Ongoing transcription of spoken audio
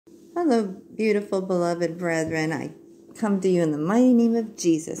Hello, beautiful, beloved brethren. I come to you in the mighty name of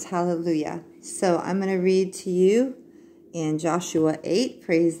Jesus. Hallelujah. So I'm going to read to you in Joshua 8.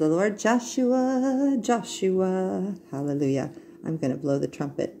 Praise the Lord. Joshua, Joshua. Hallelujah. I'm going to blow the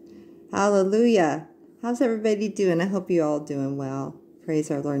trumpet. Hallelujah. How's everybody doing? I hope you all doing well. Praise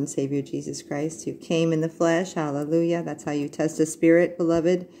our Lord and Savior Jesus Christ, who came in the flesh. Hallelujah. That's how you test a spirit,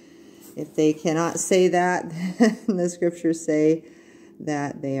 beloved. If they cannot say that, the scriptures say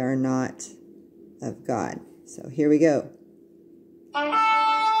that they are not of God. So here we go.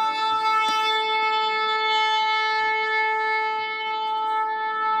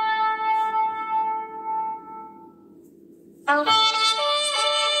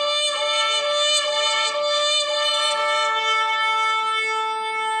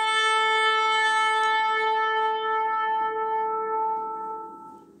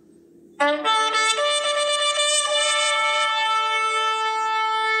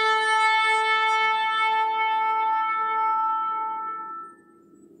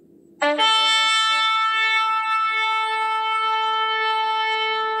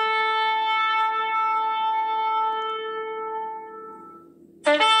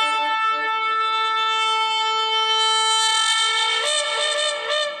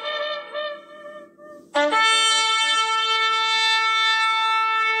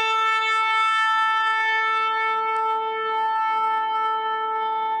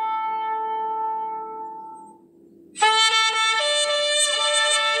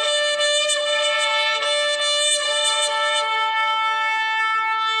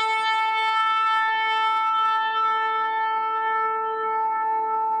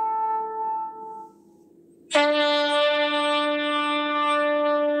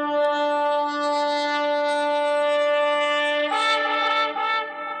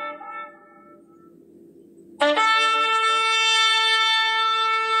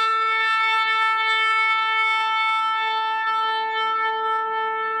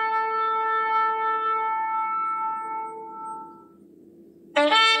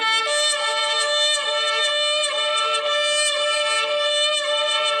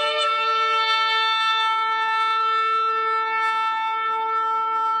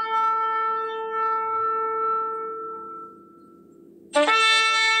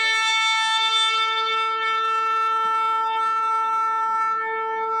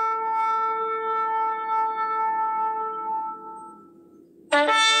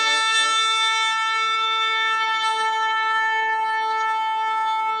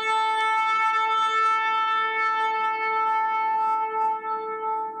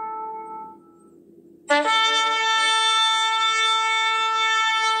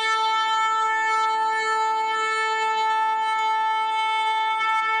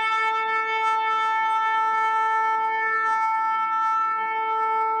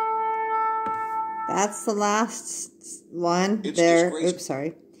 That's the last one there. Oops,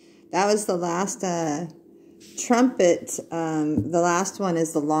 sorry. That was the last trumpet. The last one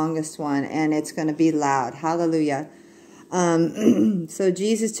is the longest one, and it's going to be loud. Hallelujah. So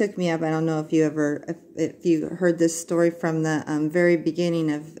Jesus took me up. I don't know if you heard this story from the very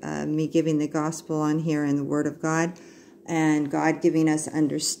beginning of me giving the gospel on here in the Word of God, and God giving us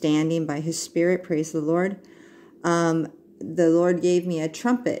understanding by His Spirit. Praise the Lord. The Lord gave me a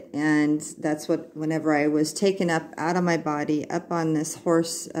trumpet, and that's what, whenever I was taken up out of my body, up on this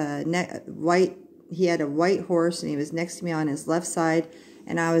horse, he had a white horse, and he was next to me on his left side,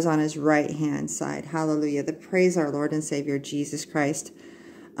 and I was on his right-hand side. Hallelujah. The praise our Lord and Savior Jesus Christ.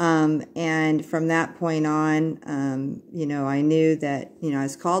 And from that point on, I knew that, I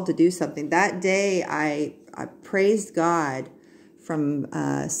was called to do something. That day, I praised God from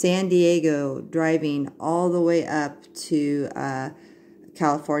San Diego, driving all the way up to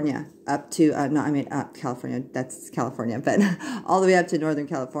California, California, that's California, but all the way up to Northern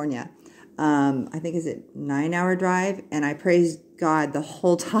California. I think is it 9-hour drive, and I praised God the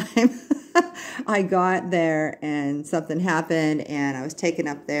whole time. I got there and something happened, and I was taken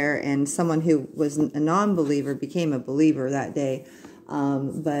up there, and someone who was a non-believer became a believer that day.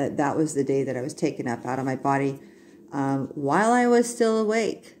 But that was the day that I was taken up out of my body while I was still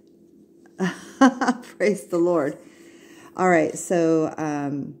awake. Praise the Lord. All right, so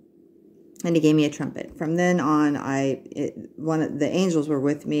and he gave me a trumpet. From then on, one of the angels were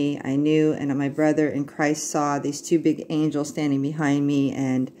with me. I knew, and my brother in Christ saw these two big angels standing behind me,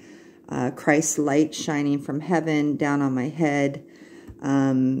 and Christ's light shining from heaven down on my head.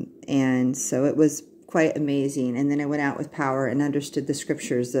 And so it was quite amazing. And then I went out with power and understood the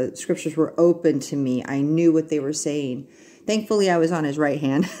scriptures. The scriptures were open to me. I knew what they were saying. Thankfully, I was on his right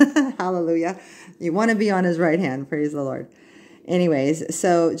hand. Hallelujah. You want to be on his right hand. Praise the Lord. Anyways,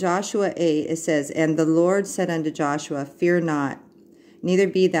 so Joshua 8, it says, And the Lord said unto Joshua, Fear not, neither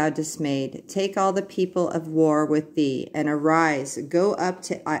be thou dismayed. Take all the people of war with thee, and arise, go up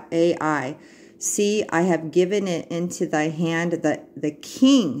to Ai. See, I have given it into thy hand the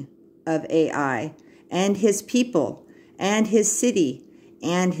king of Ai, and his people, and his city,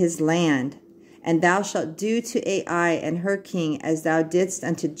 and his land. And thou shalt do to Ai and her king as thou didst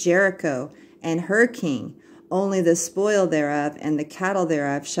unto Jericho and her king. Only the spoil thereof and the cattle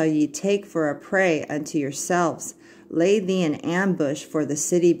thereof shall ye take for a prey unto yourselves. Lay thee an ambush for the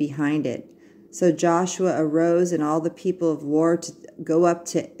city behind it. So Joshua arose and all the people of war to go up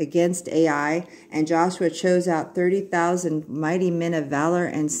against Ai. And Joshua chose out 30,000 mighty men of valor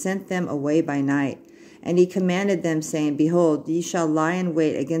and sent them away by night. And he commanded them, saying, Behold, ye shall lie in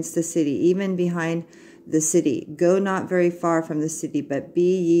wait against the city, even behind the city. Go not very far from the city, but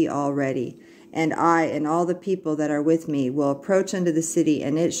be ye all ready. And I and all the people that are with me will approach unto the city,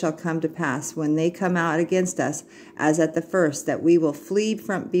 and it shall come to pass, when they come out against us, as at the first, that we will flee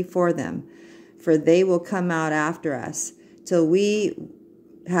from before them. For they will come out after us, till we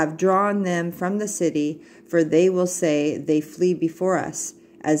have drawn them from the city, for they will say, They flee before us,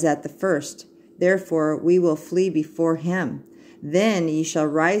 as at the first. Therefore we will flee before him. Then ye shall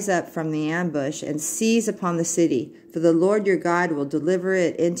rise up from the ambush, and seize upon the city, for the Lord your God will deliver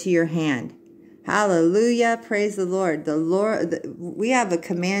it into your hand. Hallelujah. Praise the Lord. We have a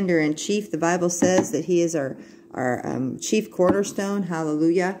commander-in-chief. The Bible says that he is our chief cornerstone.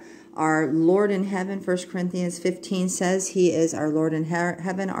 Hallelujah. Our Lord in heaven, 1 Corinthians 15 says he is our Lord in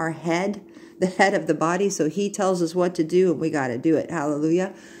heaven, our head, the head of the body. So he tells us what to do, and we got to do it.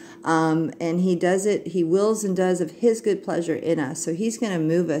 Hallelujah. And he does it, he wills and does of his good pleasure in us. So he's going to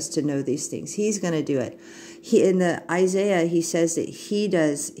move us to know these things. He's going to do it. In the Isaiah, he says that he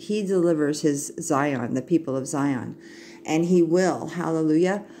delivers his Zion, the people of Zion, and he will.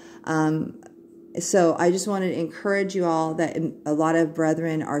 Hallelujah. So I just wanted to encourage you all that a lot of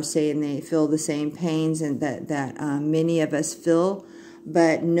brethren are saying they feel the same pains and that many of us feel,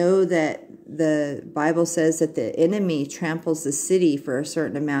 but know that the Bible says that the enemy tramples the city for a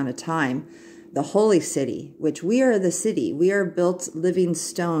certain amount of time, the holy city, which we are the city. We are built living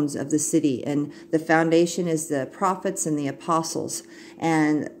stones of the city, and the foundation is the prophets and the apostles.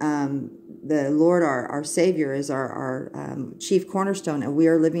 And the Lord, our Savior, is our chief cornerstone, and we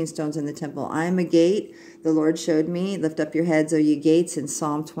are living stones in the temple. I am a gate. The Lord showed me, lift up your heads, O ye gates, in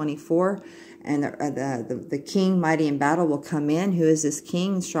Psalm 24. And the king mighty in battle will come in. Who is this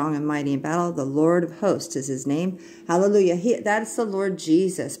king strong and mighty in battle? The Lord of hosts is his name. Hallelujah. That's the Lord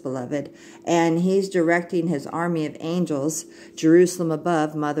Jesus, beloved. And he's directing his army of angels. Jerusalem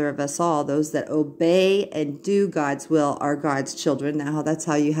above, mother of us all. Those that obey and do God's will are God's children. Now that's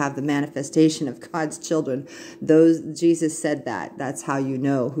how you have the manifestation of God's children. Jesus said that. That's how you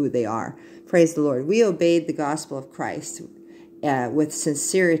know who they are. Praise the Lord. We obeyed the gospel of Christ with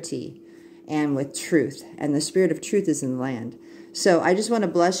sincerity and with truth, and the spirit of truth is in the land. So I just want to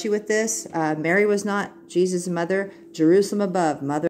bless you with this. Mary was not Jesus' mother. Jerusalem above, mother